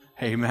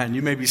Amen.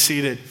 You may be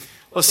seated.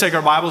 Let's take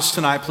our Bibles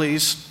tonight,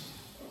 please.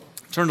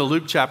 Turn to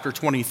Luke chapter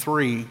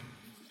 23.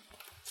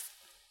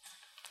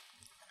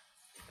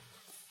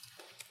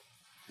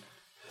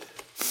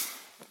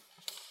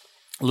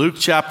 Luke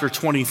chapter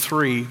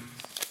 23.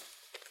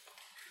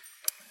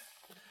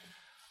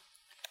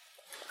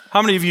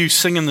 How many of you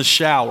sing in the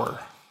shower?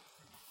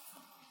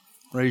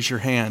 Raise your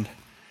hand.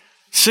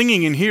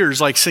 Singing in here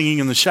is like singing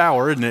in the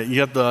shower, isn't it?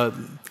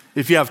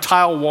 If you have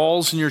tile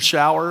walls in your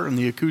shower and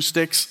the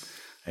acoustics,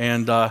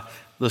 and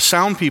the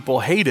sound people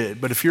hate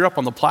it, but if you're up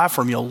on the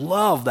platform, you'll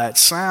love that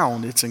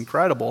sound. It's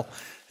incredible.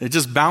 It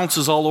just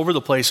bounces all over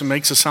the place and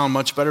makes us sound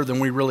much better than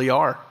we really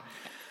are.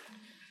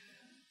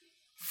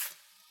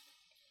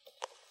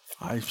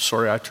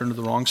 Sorry, I turned to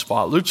the wrong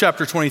spot. Luke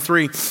chapter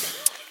 23.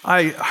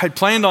 I had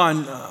planned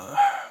on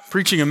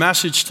preaching a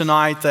message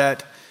tonight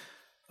that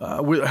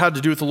had to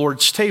do with the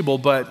Lord's table,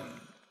 but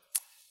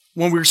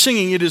when we were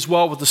singing It Is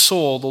Well With the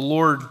Soul, the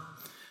Lord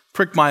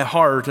pricked my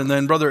heart, and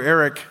then Brother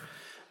Eric,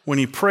 when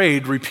he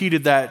prayed,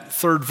 repeated that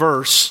third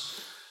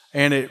verse,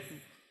 and it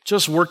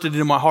just worked it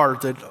into my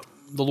heart that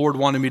the Lord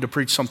wanted me to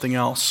preach something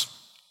else.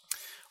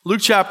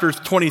 Luke chapter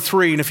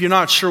 23, and if you're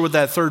not sure what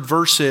that third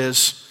verse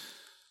is,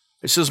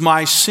 it says,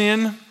 "My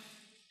sin,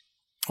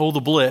 oh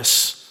the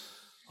bliss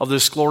of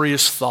this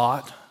glorious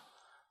thought,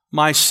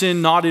 my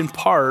sin not in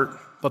part,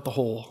 but the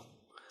whole,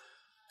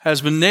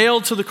 has been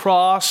nailed to the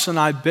cross, and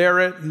I bear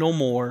it no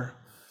more.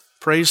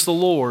 Praise the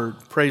Lord,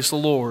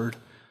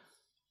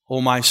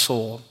 O my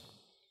soul."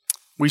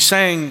 We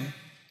sang,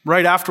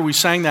 right after we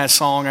sang that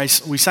song,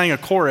 we sang a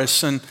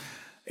chorus,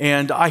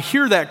 and I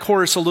hear that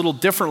chorus a little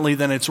differently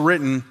than it's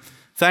written.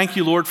 Thank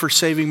you, Lord, for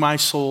saving my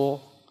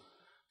soul.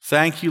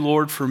 Thank you,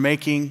 Lord, for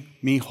making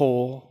me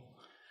whole.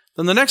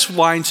 Then the next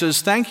line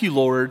says, thank you,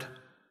 Lord,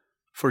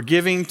 for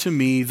giving to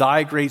me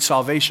thy great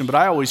salvation. But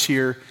I always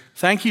hear,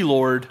 thank you,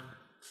 Lord,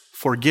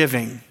 for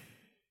giving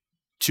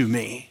to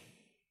me.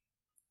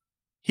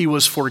 He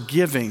was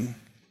forgiving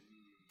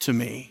to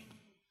me.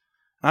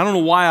 I don't know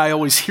why I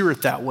always hear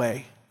it that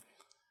way.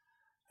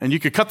 And you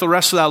could cut the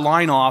rest of that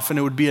line off and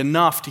it would be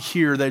enough to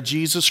hear that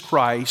Jesus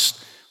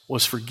Christ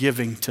was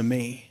forgiving to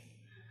me.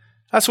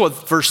 That's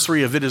what verse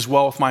 3 of It Is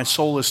Well With My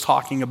Soul is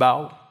talking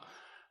about.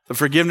 The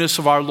forgiveness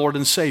of our Lord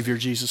and Savior,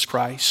 Jesus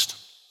Christ.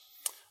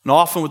 And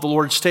often with the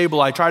Lord's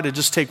table, I try to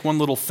just take one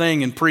little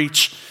thing and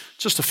preach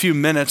just a few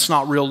minutes,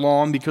 not real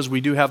long, because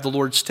we do have the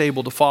Lord's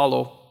table to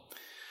follow.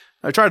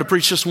 I tried to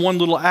preach just one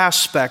little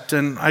aspect,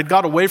 and I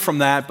got away from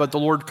that, but the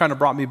Lord kind of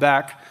brought me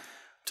back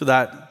to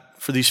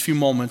that for these few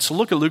moments. So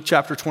look at Luke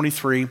chapter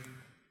 23.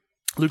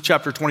 Luke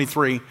chapter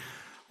 23. I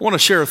want to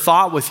share a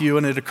thought with you,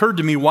 and it occurred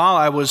to me while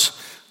I was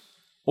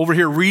over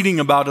here reading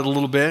about it a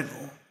little bit.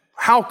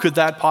 How could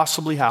that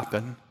possibly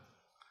happen?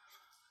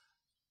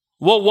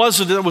 What was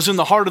it that was in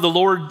the heart of the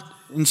Lord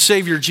and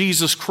Savior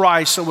Jesus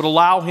Christ that would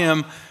allow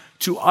him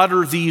to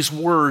utter these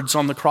words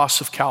on the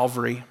cross of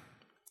Calvary?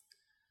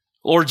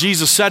 Lord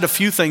Jesus said a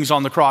few things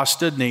on the cross,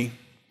 didn't he?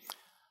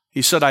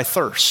 He said, I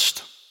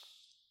thirst.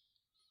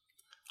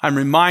 I'm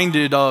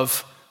reminded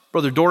of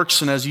Brother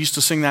Dorkson as he used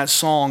to sing that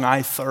song,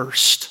 I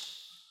thirst.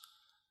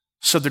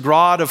 Said the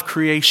God of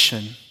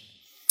creation,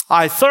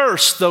 I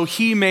thirst though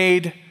he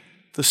made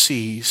the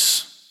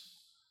seas.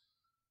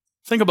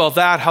 Think about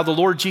that, how the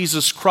Lord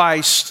Jesus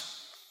Christ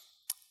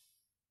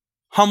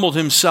humbled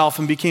himself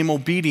and became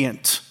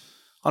obedient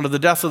unto the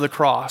death of the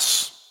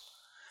cross.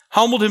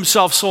 Humbled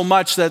himself so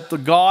much that the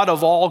God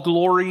of all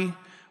glory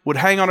would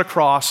hang on a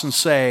cross and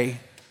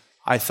say,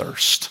 I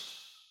thirst.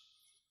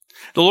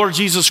 The Lord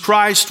Jesus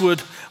Christ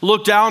would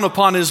look down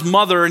upon his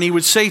mother and he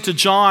would say to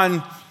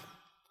John,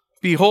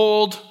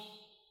 behold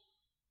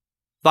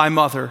thy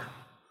mother.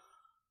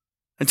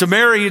 And to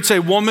Mary he'd say,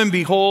 woman,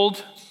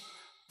 behold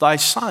thy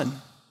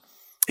son.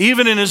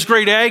 Even in his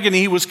great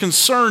agony, he was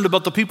concerned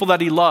about the people that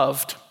he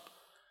loved,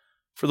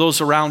 for those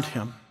around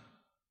him.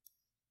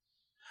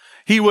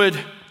 He would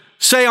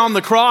say on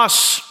the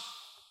cross,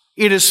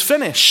 it is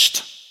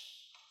finished.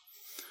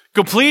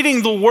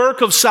 Completing the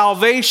work of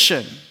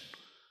salvation.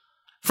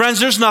 Friends,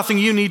 there's nothing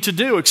you need to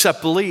do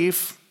except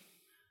believe.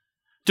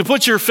 To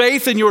put your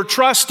faith and your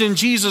trust in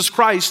Jesus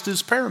Christ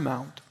is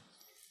paramount.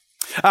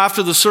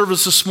 After the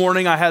service this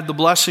morning, I had the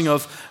blessing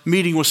of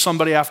meeting with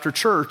somebody after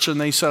church,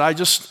 and they said, I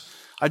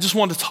just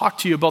want to talk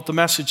to you about the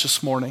message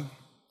this morning.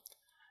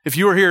 If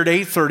you were here at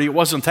 8:30, it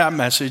wasn't that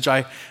message.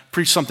 I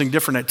preached something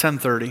different at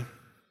 10:30.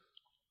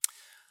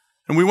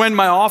 And we went in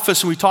my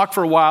office and we talked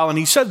for a while, and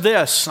he said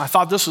this. I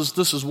thought this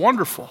is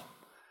wonderful.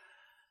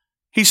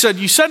 He said,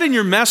 you said in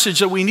your message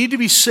that we need to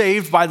be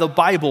saved by the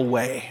Bible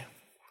way.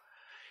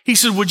 He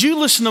said, would you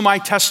listen to my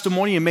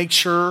testimony and make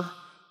sure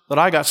that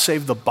I got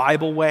saved the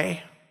Bible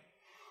way?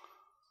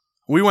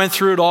 We went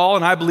through it all,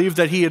 and I believe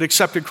that he had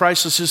accepted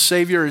Christ as his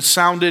Savior. It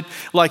sounded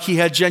like he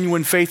had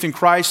genuine faith in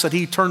Christ, that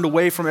he turned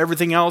away from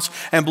everything else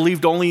and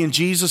believed only in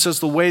Jesus as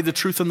the way, the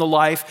truth, and the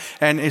life.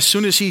 And as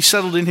soon as he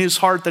settled in his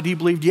heart that he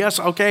believed, yes,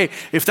 okay,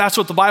 if that's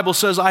what the Bible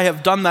says, I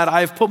have done that.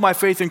 I have put my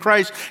faith in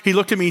Christ. He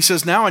looked at me, he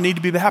says, now I need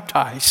to be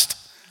baptized.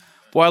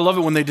 Boy, I love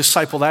it when they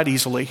disciple that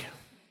easily.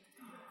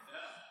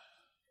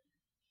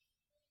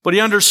 But he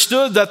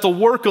understood that the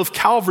work of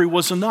Calvary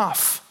was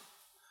enough.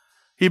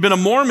 He'd been a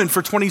Mormon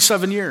for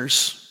 27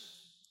 years.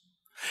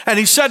 And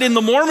he said, in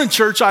the Mormon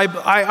church,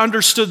 I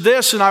understood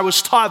this and I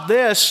was taught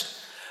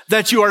this,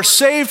 that you are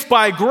saved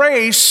by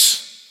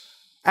grace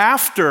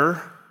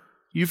after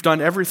you've done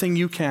everything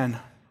you can.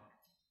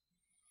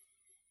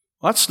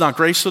 Well, that's not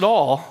grace at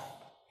all.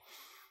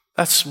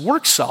 That's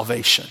work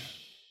salvation.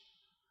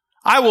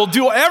 I will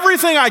do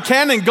everything I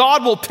can and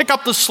God will pick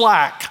up the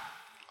slack.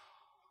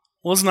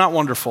 Well, isn't that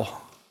wonderful?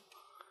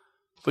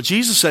 But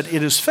Jesus said,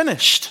 it is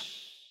finished.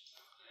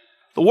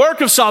 The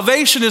work of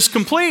salvation is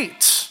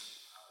complete.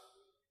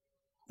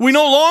 We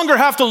no longer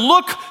have to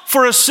look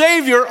for a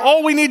Savior.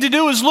 All we need to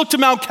do is look to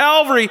Mount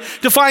Calvary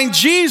to find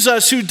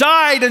Jesus who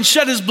died and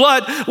shed his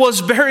blood,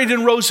 was buried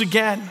and rose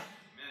again.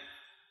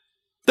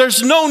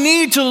 There's no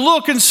need to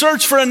look and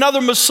search for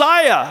another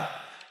Messiah.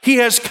 He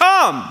has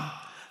come.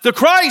 The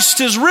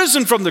Christ is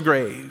risen from the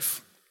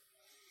grave.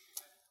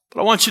 But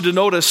I want you to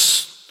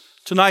notice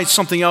tonight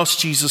something else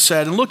Jesus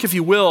said. And look, if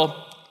you will,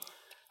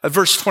 at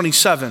verse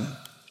 27.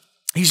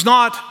 He's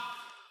not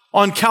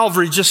on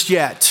Calvary just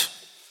yet.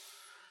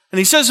 And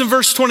he says in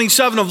verse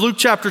 27 of Luke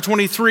chapter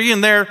 23,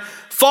 and there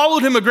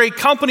followed him a great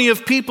company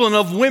of people and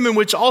of women,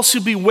 which also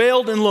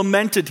bewailed and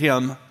lamented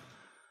him.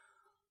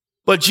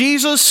 But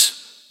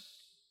Jesus,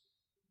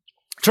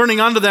 turning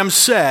unto them,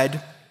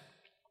 said,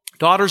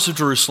 Daughters of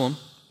Jerusalem,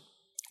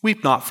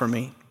 weep not for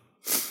me,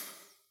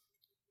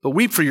 but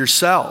weep for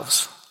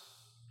yourselves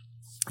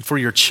and for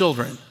your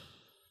children.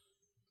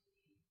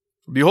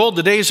 Behold,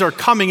 the days are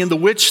coming in the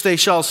which they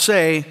shall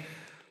say,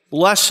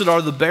 Blessed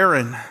are the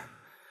barren,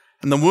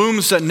 and the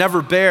wombs that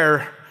never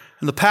bare,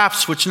 and the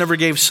paps which never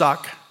gave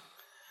suck.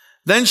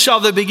 Then shall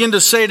they begin to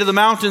say to the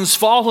mountains,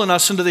 Fall on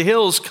us, and to the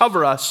hills,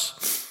 cover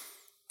us.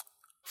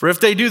 For if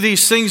they do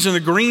these things in a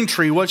green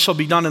tree, what shall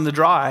be done in the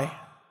dry?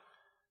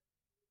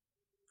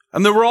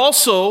 And there were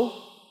also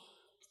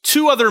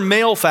 2 other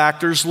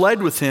malefactors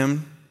led with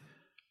him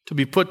to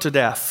be put to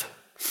death.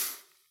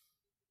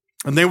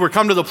 And they were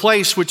come to the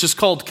place which is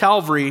called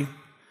Calvary.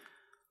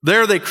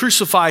 There they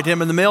crucified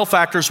him, and the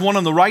malefactors, one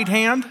on the right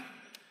hand,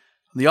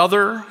 the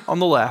other on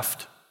the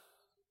left.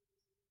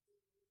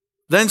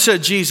 Then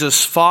said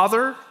Jesus,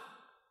 Father,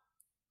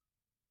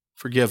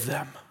 forgive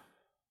them,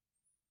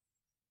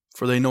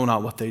 for they know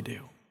not what they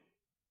do.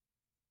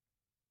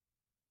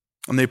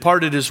 And they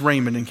parted his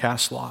raiment and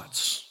cast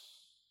lots.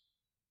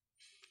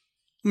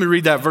 Let me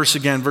read that verse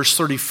again, verse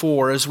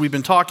 34, as we've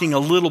been talking a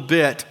little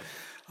bit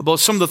about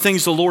some of the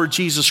things the Lord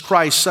Jesus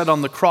Christ said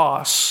on the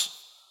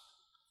cross.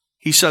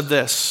 He said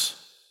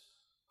this,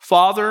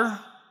 Father,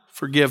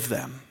 forgive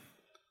them,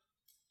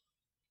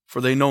 for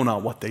they know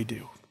not what they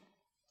do.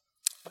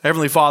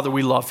 Heavenly Father,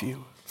 we love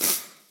you.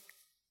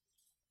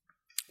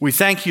 We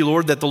thank you,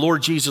 Lord, that the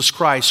Lord Jesus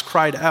Christ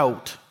cried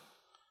out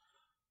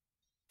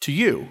to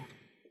you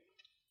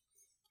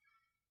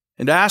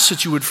and asked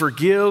that you would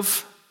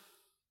forgive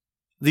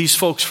these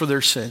folks for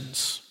their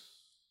sins.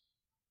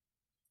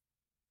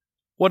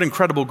 What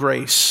incredible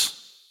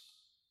grace.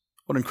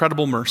 What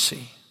incredible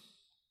mercy.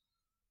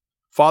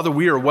 Father,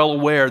 we are well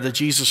aware that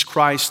Jesus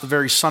Christ, the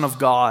very Son of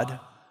God,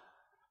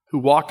 who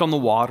walked on the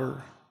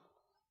water,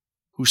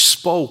 who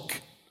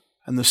spoke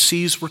and the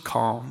seas were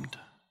calmed,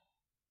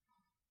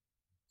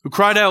 who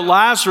cried out,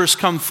 Lazarus,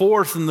 come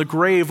forth, and the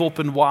grave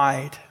opened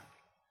wide,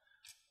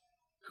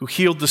 who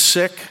healed the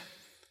sick,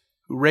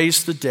 who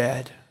raised the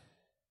dead,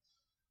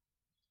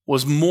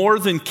 was more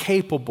than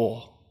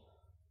capable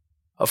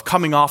of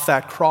coming off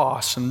that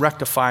cross and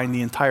rectifying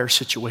the entire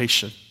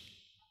situation.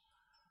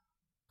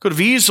 Could have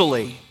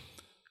easily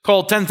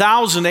called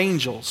 10,000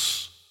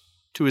 angels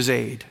to his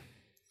aid.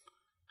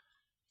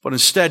 But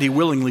instead, he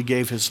willingly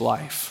gave his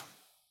life,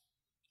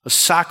 a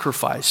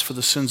sacrifice for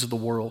the sins of the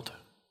world.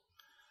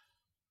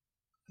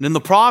 And in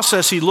the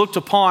process, he looked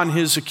upon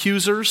his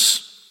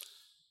accusers,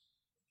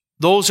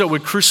 those that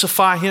would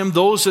crucify him,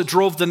 those that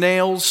drove the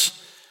nails,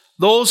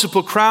 those who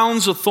put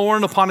crowns of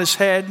thorn upon his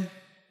head,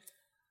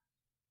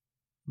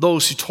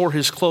 those who tore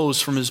his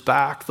clothes from his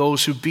back,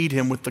 those who beat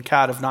him with the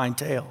cat of 9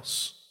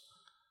 tails,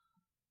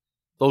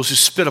 those who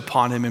spit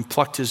upon him and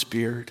plucked his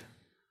beard.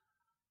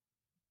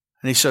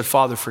 And he said,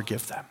 Father,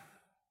 forgive them.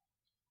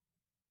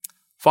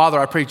 Father,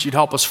 I pray that you'd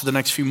help us for the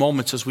next few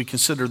moments as we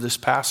consider this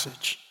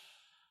passage.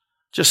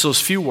 Just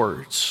those few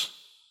words.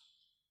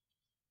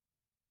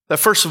 That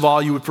first of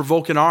all, you would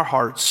provoke in our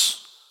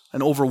hearts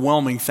an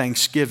overwhelming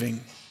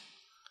thanksgiving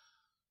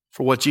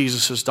for what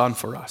Jesus has done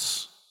for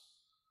us.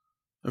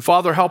 And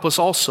Father, help us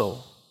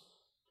also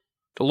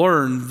to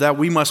learn that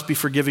we must be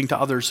forgiving to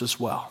others as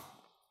well.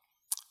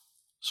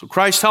 So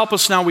Christ, help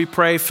us now, we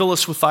pray. Fill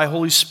us with thy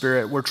Holy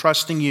Spirit. We're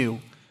trusting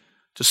you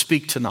to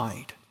speak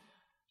tonight.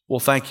 We'll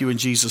thank you in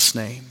Jesus'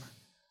 name.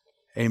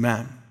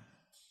 Amen.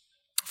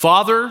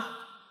 Father,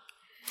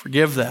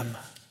 forgive them.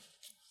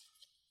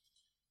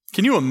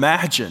 Can you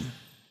imagine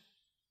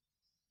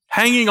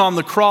hanging on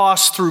the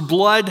cross through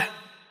blood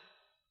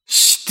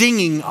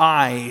stinging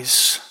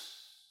eyes,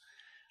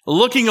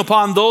 looking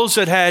upon those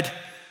that had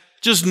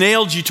just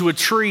nailed you to a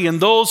tree and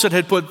those that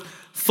had put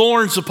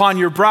thorns upon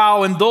your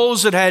brow, and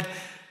those that had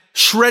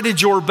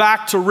shredded your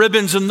back to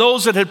ribbons, and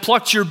those that had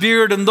plucked your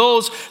beard, and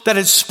those that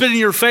had spit in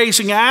your face,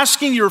 and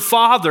asking your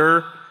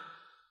Father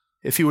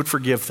if he would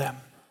forgive them.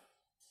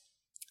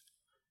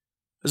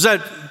 As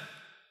that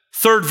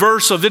third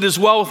verse of "It is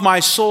well with my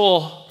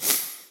soul"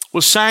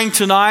 was sang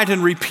tonight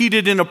and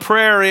repeated in a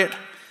prayer, it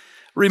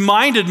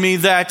reminded me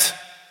that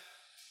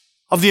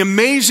of the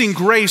amazing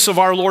grace of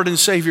our Lord and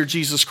Savior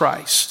Jesus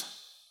Christ.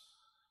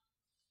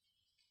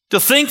 To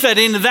think that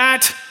in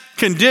that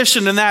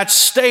condition, in that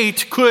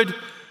state, could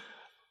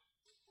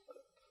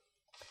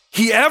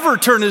he ever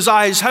turn his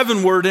eyes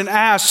heavenward and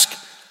ask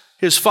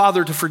his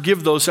Father to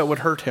forgive those that would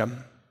hurt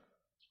him,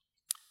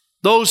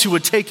 those who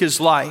would take his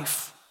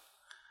life.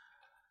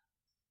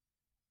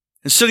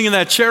 And sitting in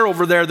that chair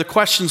over there, the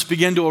questions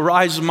began to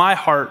arise in my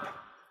heart.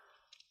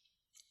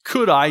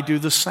 Could I do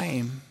the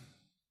same?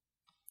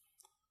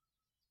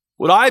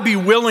 Would I be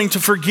willing to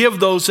forgive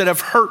those that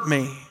have hurt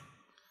me?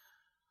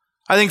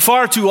 I think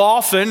far too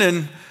often,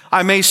 and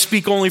I may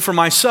speak only for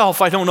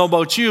myself, I don't know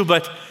about you,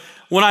 but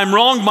when I'm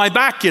wrong, my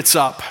back gets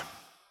up.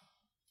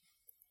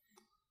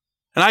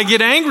 And I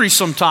get angry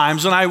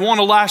sometimes, and I want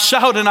to lash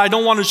out, and I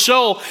don't want to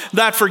show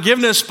that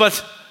forgiveness,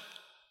 but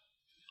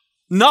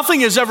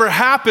nothing has ever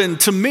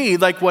happened to me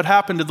like what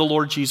happened to the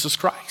Lord Jesus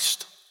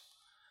Christ.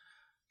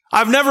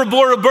 I've never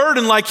bore a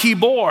burden like he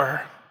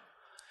bore.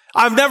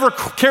 I've never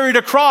carried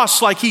a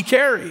cross like he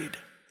carried.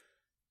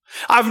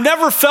 I've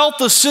never felt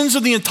the sins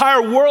of the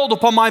entire world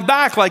upon my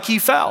back like he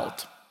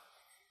felt.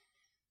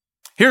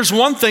 Here's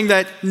one thing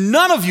that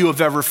none of you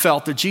have ever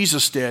felt that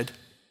Jesus did.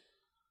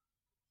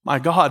 My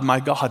God,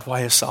 why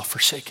hast thou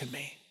forsaken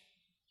me?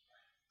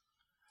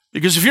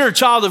 Because if you're a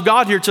child of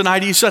God here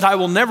tonight, he said, I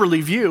will never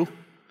leave you,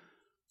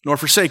 nor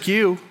forsake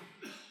you.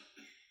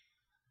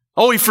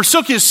 Oh, he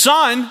forsook his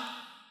son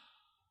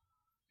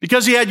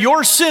because he had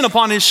your sin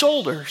upon his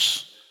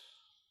shoulders.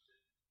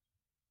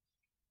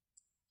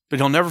 But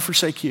he'll never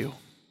forsake you.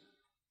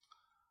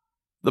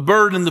 The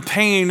burden, the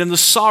pain, and the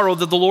sorrow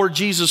that the Lord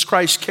Jesus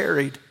Christ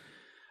carried,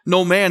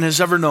 no man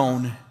has ever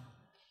known.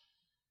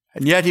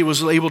 And yet he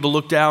was able to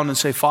look down and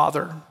say,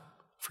 Father,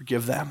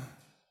 forgive them.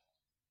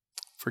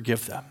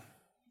 Forgive them.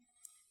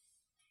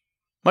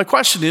 My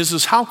question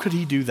is how could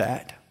he do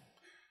that?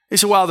 He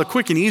said, well, the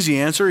quick and easy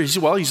answer is,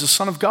 well, he's the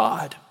Son of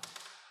God.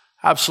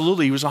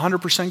 Absolutely, he was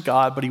 100%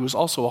 God, but he was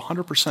also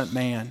 100%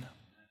 man.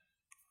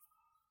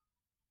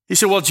 He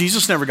said, well,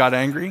 Jesus never got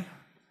angry.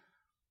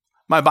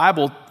 My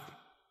Bible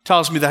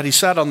tells me that he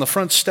sat on the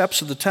front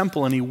steps of the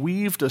temple and he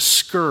weaved a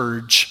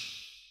scourge.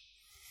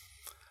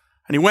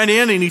 And he went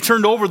in and he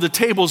turned over the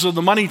tables of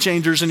the money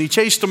changers and he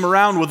chased them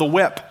around with a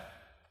whip.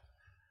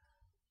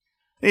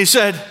 And he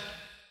said,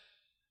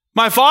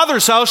 my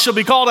Father's house shall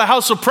be called a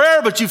house of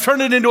prayer, but you've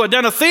turned it into a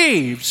den of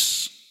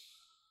thieves.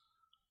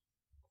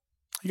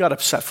 He got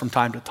upset from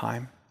time to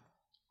time.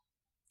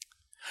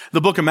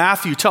 The book of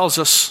Matthew tells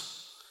us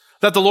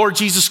that the Lord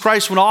Jesus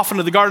Christ went off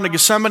into the Garden of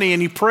Gethsemane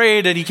and he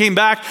prayed and he came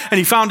back and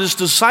he found his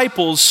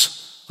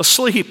disciples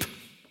asleep.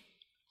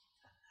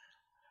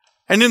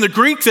 And in the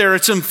Greek there,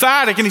 it's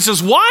emphatic and he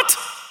says, what?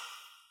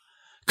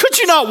 Could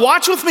you not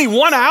watch with me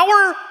 1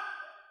 hour?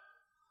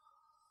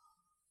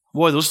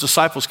 Boy, those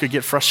disciples could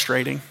get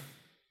frustrating.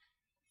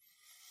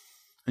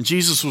 And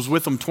Jesus was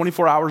with them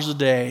 24 hours a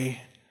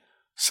day,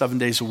 7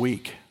 days a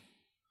week.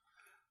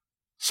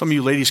 Some of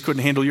you ladies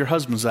couldn't handle your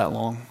husbands that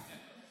long.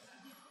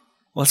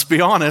 Let's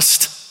be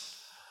honest.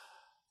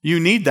 You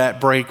need that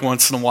break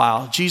once in a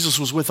while. Jesus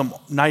was with them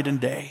night and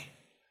day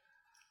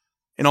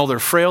in all their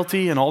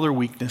frailty and all their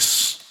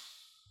weakness.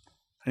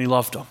 And he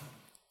loved them.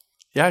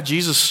 Yeah,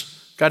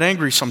 Jesus got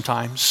angry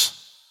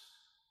sometimes.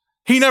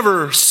 He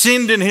never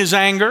sinned in his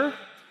anger.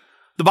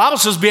 The Bible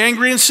says, be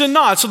angry and sin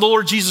not. So the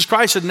Lord Jesus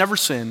Christ had never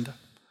sinned.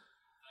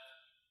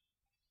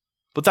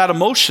 But that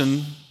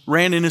emotion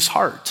ran in his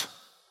heart.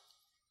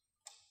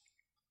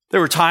 There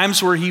were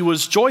times where he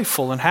was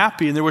joyful and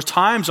happy, and there were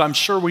times, I'm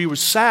sure, where he was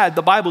sad.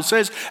 The Bible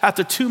says, at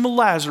the tomb of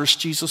Lazarus,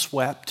 Jesus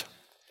wept.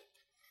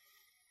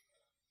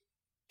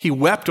 He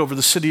wept over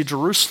the city of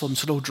Jerusalem,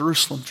 said, oh,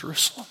 Jerusalem,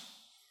 Jerusalem.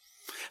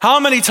 How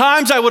many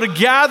times I would have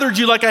gathered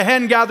you like a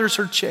hen gathers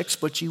her chicks,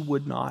 but you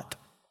would not.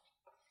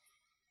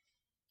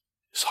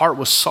 His heart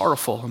was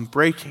sorrowful and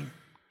breaking.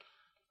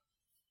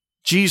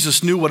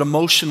 Jesus knew what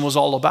emotion was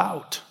all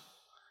about.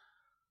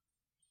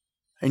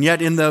 And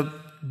yet in the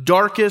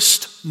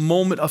darkest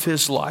moment of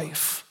his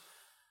life,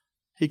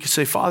 he could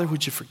say, Father,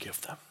 would you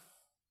forgive them?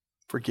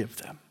 Forgive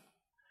them.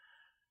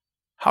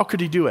 How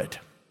could he do it?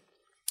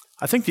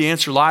 I think the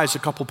answer lies a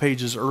couple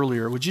pages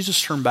earlier. Would you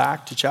just turn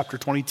back to chapter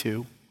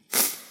 22?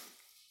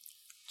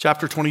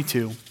 Chapter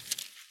 22.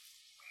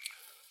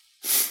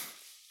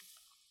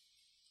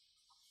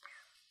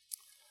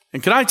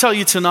 And can I tell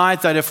you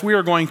tonight that if we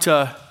are going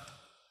to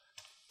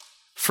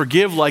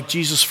forgive like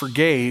Jesus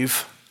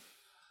forgave,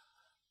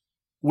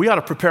 we ought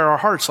to prepare our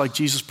hearts like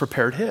Jesus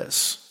prepared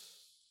his.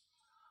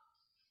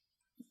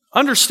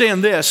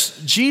 Understand this,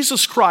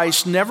 Jesus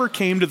Christ never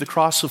came to the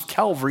cross of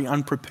Calvary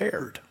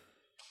unprepared.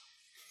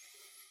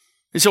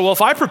 He said, well,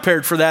 if I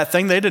prepared for that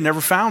thing, they'd have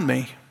never found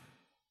me.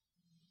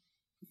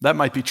 That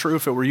might be true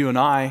if it were you and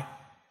I.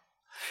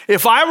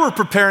 If I were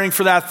preparing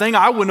for that thing,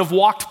 I wouldn't have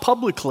walked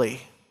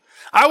publicly.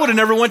 I would have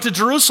never went to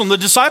Jerusalem. The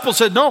disciples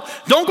said, no,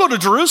 don't go to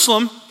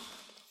Jerusalem.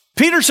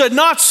 Peter said,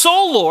 not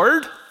so,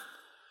 Lord.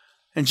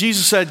 And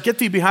Jesus said, get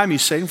thee behind me,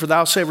 Satan, for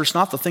thou savorest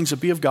not the things that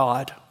be of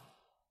God.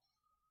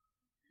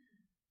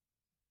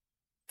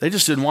 They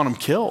just didn't want him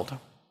killed.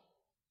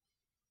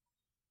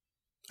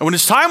 And when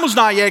his time was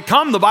not yet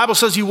come, the Bible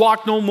says he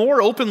walked no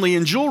more openly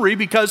in jewelry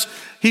because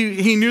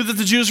he knew that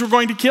the Jews were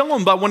going to kill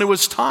him. But when it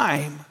was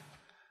time,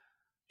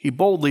 he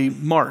boldly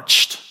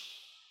marched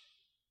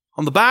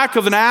on the back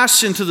of an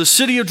ass into the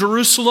city of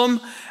Jerusalem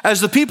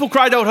as the people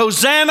cried out,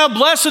 Hosanna,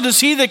 blessed is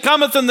he that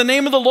cometh in the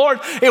name of the Lord.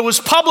 It was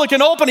public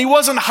and open. He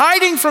wasn't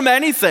hiding from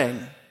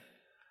anything.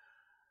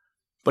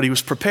 But he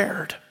was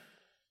prepared.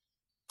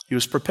 He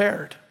was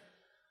prepared.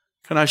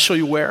 Can I show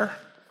you where?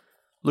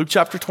 Luke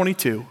chapter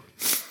 22.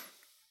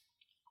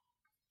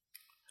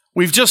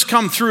 We've just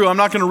come through, I'm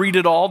not going to read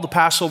it all, the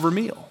Passover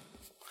meal.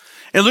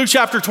 In Luke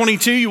chapter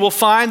 22, you will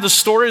find the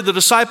story of the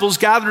disciples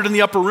gathered in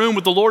the upper room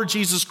with the Lord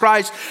Jesus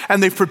Christ,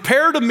 and they've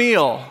prepared a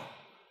meal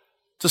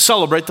to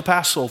celebrate the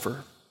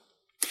Passover.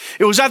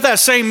 It was at that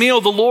same meal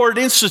the Lord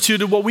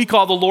instituted what we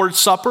call the Lord's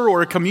Supper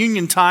or a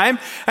communion time,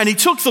 and he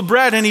took the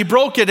bread and he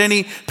broke it and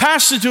he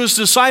passed it to his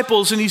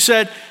disciples and he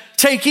said,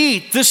 take,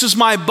 eat, this is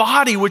my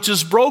body which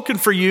is broken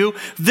for you.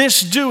 This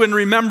do in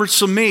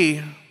remembrance of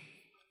me.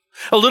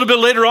 A little bit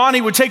later on,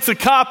 he would take the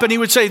cup and he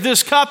would say,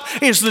 this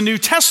cup is the New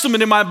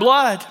Testament in my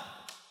blood.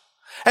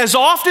 As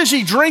oft as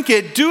ye drink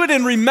it, do it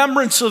in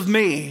remembrance of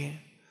me.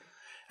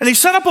 And he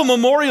set up a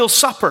memorial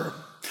supper.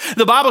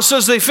 The Bible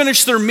says they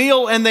finished their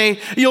meal and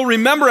you'll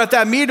remember at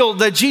that meal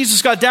that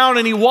Jesus got down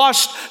and he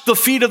washed the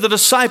feet of the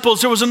disciples.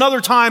 There was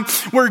another time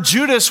where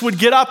Judas would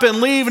get up and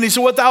leave and he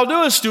said, what thou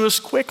doest,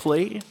 doest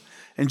quickly.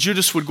 And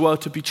Judas would go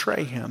out to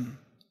betray him.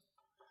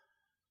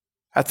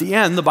 At the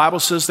end, the Bible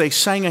says they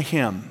sang a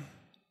hymn.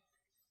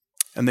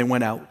 And they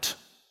went out.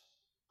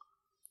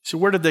 So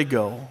where did they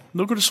go?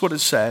 Look at what it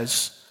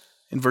says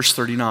in verse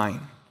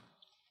 39.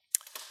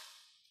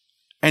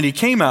 And he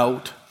came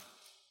out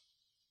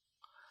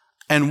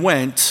and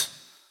went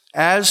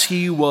as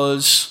he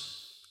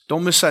was,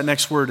 don't miss that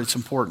next word, it's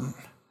important,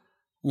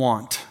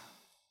 wont,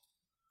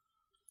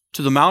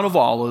 to the Mount of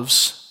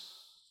Olives,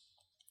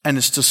 and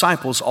his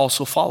disciples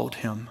also followed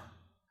him.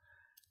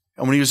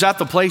 And when he was at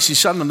the place, he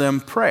said unto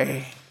them,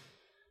 pray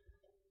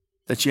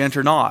that ye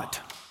enter not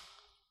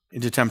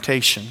into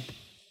temptation.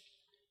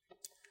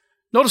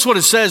 Notice what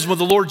it says with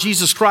the Lord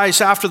Jesus Christ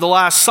after the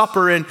Last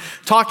Supper and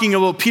talking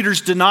about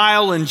Peter's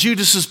denial and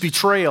Judas's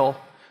betrayal.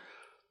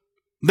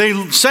 They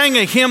sang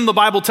a hymn, the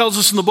Bible tells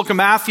us in the book of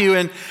Matthew,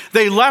 and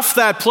they left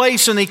that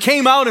place and they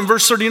came out in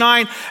verse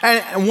 39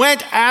 and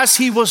went as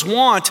he was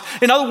wont.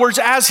 In other words,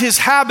 as his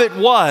habit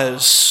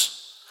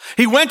was.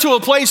 He went to a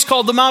place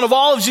called the Mount of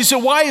Olives. You said,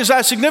 why is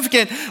that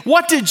significant?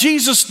 What did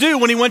Jesus do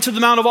when he went to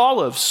the Mount of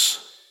Olives?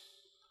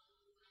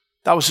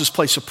 That was his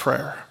place of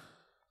prayer.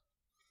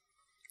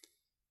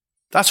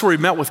 That's where he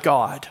met with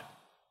God.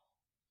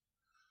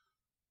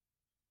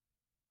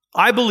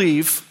 I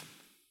believe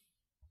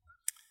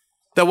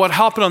that what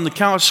happened on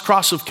the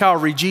cross of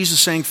Calvary, Jesus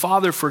saying,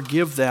 Father,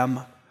 forgive them,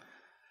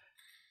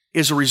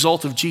 is a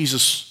result of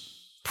Jesus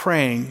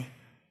praying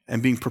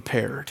and being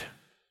prepared.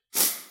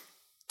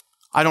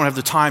 I don't have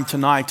the time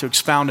tonight to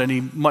expound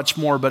any much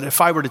more, but if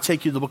I were to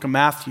take you to the book of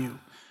Matthew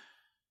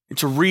and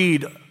to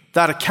read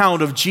that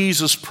account of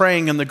Jesus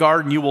praying in the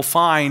garden, you will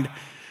find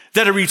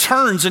that he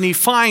returns and he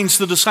finds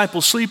the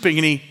disciples sleeping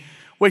and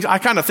I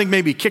kind of think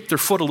maybe he kicked their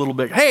foot a little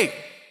bit. Hey,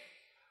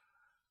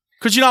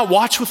 could you not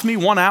watch with me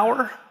 1 hour?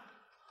 And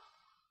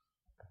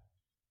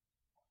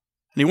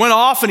he went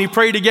off and he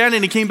prayed again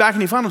and he came back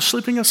and he found them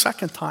sleeping a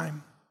second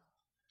time.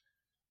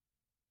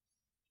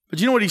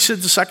 But you know what he said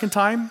the second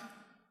time?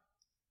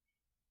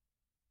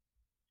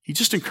 He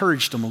just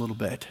encouraged them a little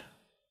bit.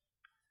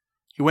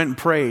 He went and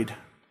prayed.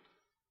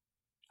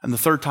 And the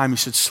third time he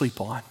said,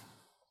 sleep on.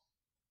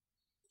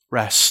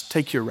 Rest.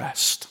 Take your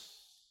rest.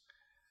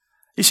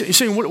 He's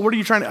saying, what are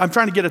you trying to, I'm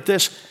trying to get at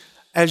this.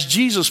 As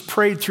Jesus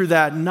prayed through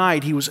that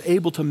night, he was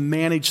able to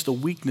manage the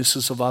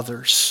weaknesses of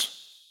others.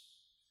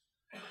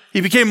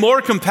 He became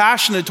more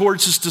compassionate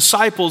towards his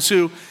disciples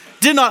who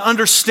did not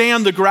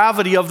understand the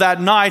gravity of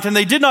that night, and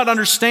they did not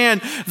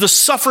understand the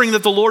suffering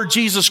that the Lord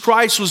Jesus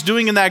Christ was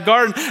doing in that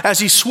garden as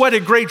he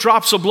sweated great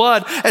drops of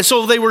blood. And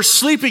so they were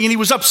sleeping, and he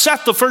was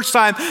upset the first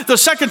time. The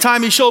second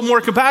time, he showed more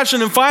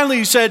compassion, and finally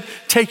he said,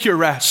 take your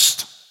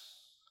rest.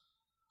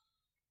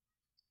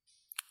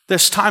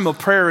 This time of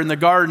prayer in the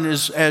garden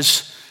is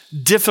as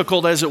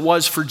difficult as it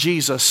was for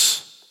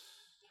Jesus.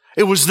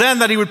 It was then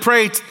that he would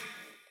pray,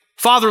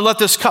 Father, let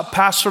this cup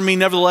pass from me,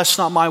 nevertheless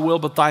not my will,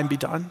 but thine be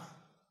done.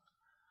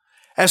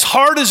 As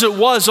hard as it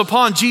was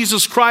upon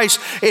Jesus Christ,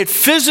 it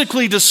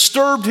physically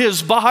disturbed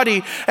his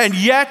body, and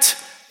yet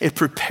it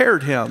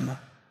prepared him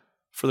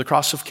for the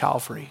cross of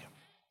Calvary.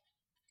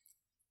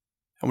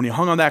 And when he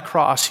hung on that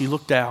cross, he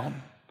looked down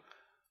and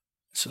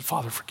said,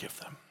 Father, forgive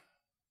them.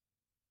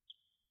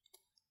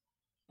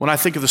 When I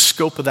think of the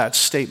scope of that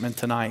statement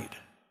tonight,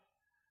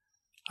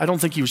 I don't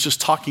think he was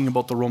just talking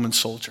about the Roman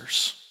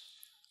soldiers.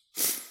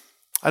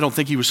 I don't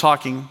think he was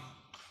talking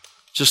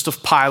just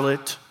of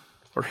Pilate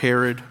or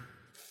Herod.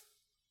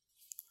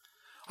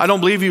 I don't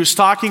believe he was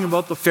talking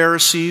about the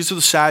Pharisees or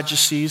the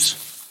Sadducees.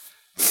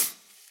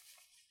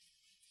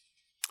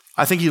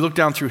 I think he looked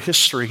down through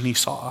history and he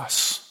saw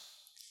us.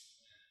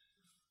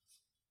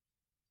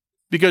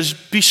 Because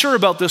be sure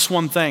about this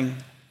one thing.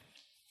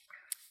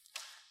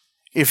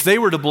 If they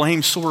were to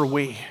blame, so are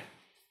we.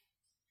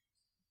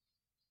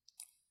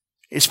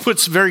 It's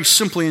put very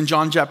simply in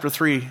John chapter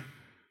 3.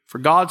 For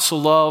God so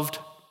loved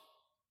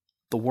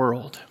the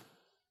world.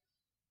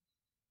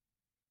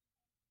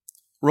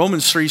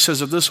 Romans 3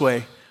 says it this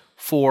way.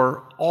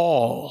 For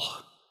all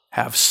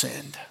have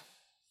sinned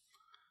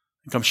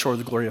and come short of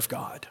the glory of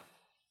God.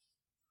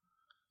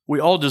 We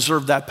all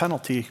deserve that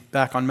penalty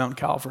back on Mount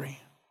Calvary.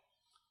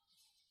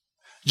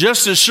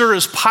 Just as sure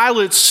as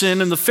Pilate's sin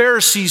and the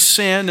Pharisees'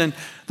 sin and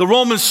the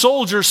Roman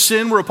soldiers'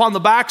 sin were upon the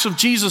backs of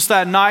Jesus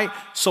that night,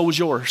 so was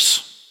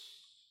yours.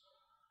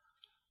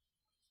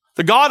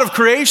 The God of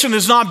creation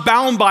is not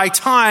bound by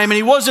time, and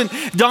he wasn't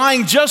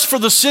dying just for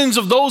the sins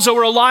of those that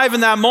were alive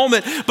in that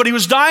moment, but he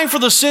was dying for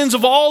the sins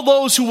of all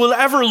those who will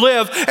ever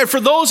live. And for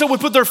those that would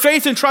put their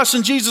faith and trust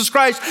in Jesus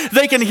Christ,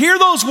 they can hear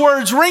those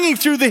words ringing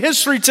through the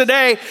history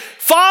today.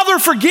 Father,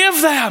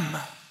 forgive them,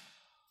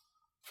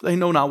 for they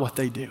know not what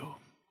they do.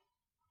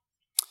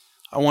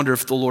 I wonder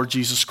if the Lord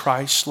Jesus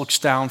Christ looks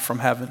down from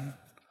heaven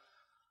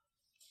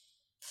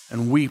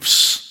and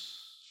weeps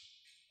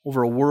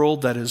over a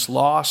world that is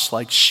lost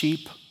like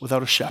sheep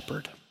without a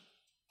shepherd.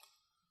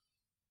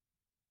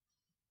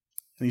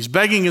 And he's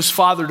begging his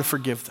Father to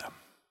forgive them.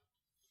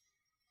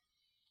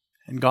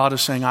 And God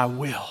is saying, I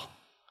will,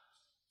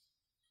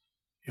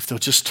 if they'll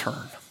just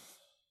turn.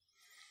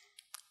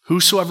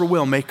 Whosoever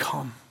will may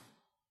come.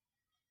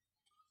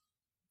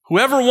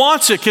 Whoever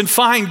wants it can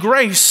find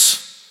grace.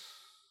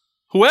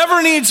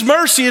 Whoever needs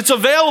mercy, it's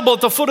available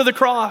at the foot of the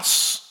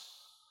cross.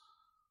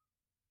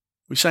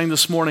 We sang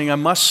this morning, I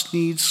must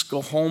needs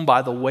go home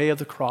by the way of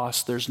the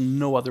cross. There's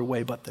no other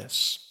way but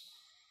this.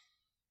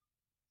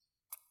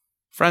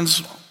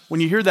 Friends,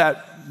 when you hear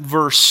that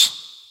verse,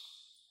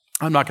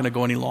 I'm not going to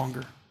go any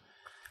longer.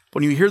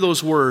 When you hear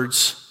those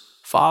words,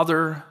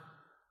 Father,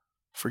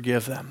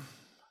 forgive them.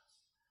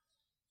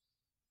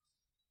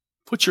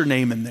 Put your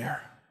name in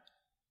there.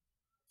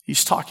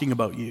 He's talking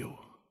about you.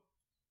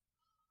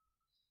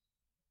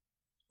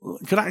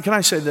 Can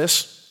I say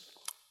this?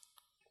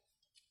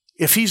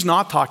 If he's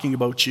not talking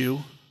about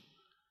you,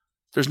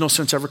 there's no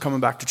sense ever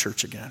coming back to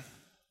church again.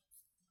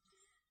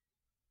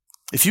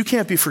 If you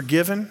can't be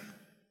forgiven,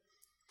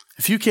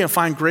 if you can't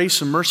find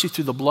grace and mercy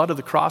through the blood of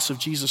the cross of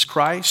Jesus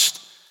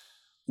Christ,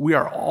 we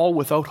are all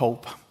without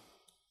hope.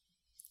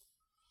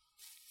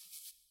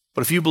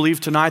 But if you believe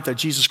tonight that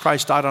Jesus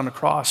Christ died on a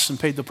cross and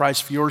paid the price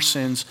for your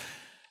sins,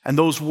 and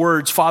those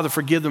words, Father,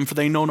 forgive them, for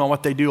they know not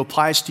what they do,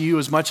 applies to you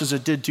as much as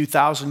it did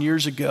 2,000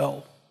 years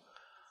ago,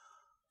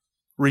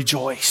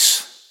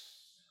 rejoice.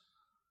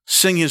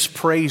 Sing his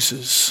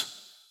praises.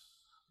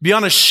 Be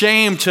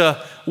unashamed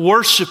to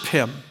worship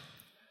him.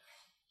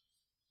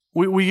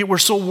 We're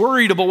so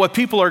worried about what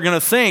people are going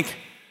to think.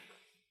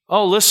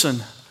 Oh,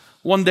 listen,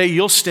 one day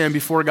you'll stand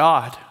before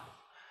God.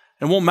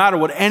 It won't matter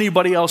what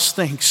anybody else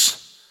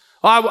thinks.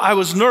 I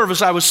was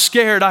nervous. I was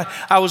scared.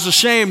 I was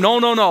ashamed.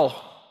 No.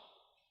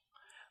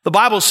 The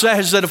Bible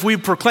says that if we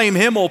proclaim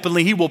him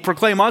openly, he will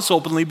proclaim us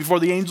openly before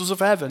the angels of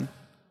heaven.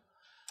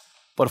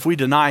 But if we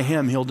deny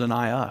him, he'll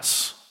deny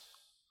us.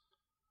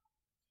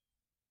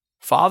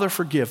 Father,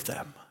 forgive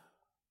them,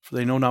 for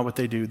they know not what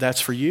they do. That's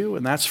for you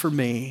and that's for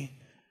me.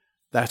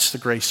 That's the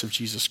grace of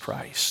Jesus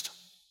Christ.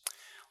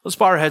 Let's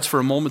bow our heads for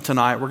a moment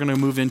tonight. We're going to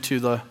move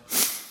into the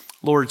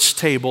Lord's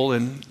table,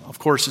 and of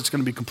course it's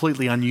going to be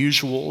completely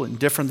unusual and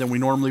different than we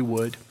normally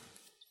would.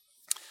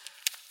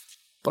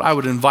 But I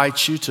would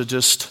invite you to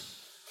just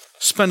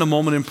spend a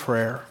moment in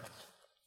prayer.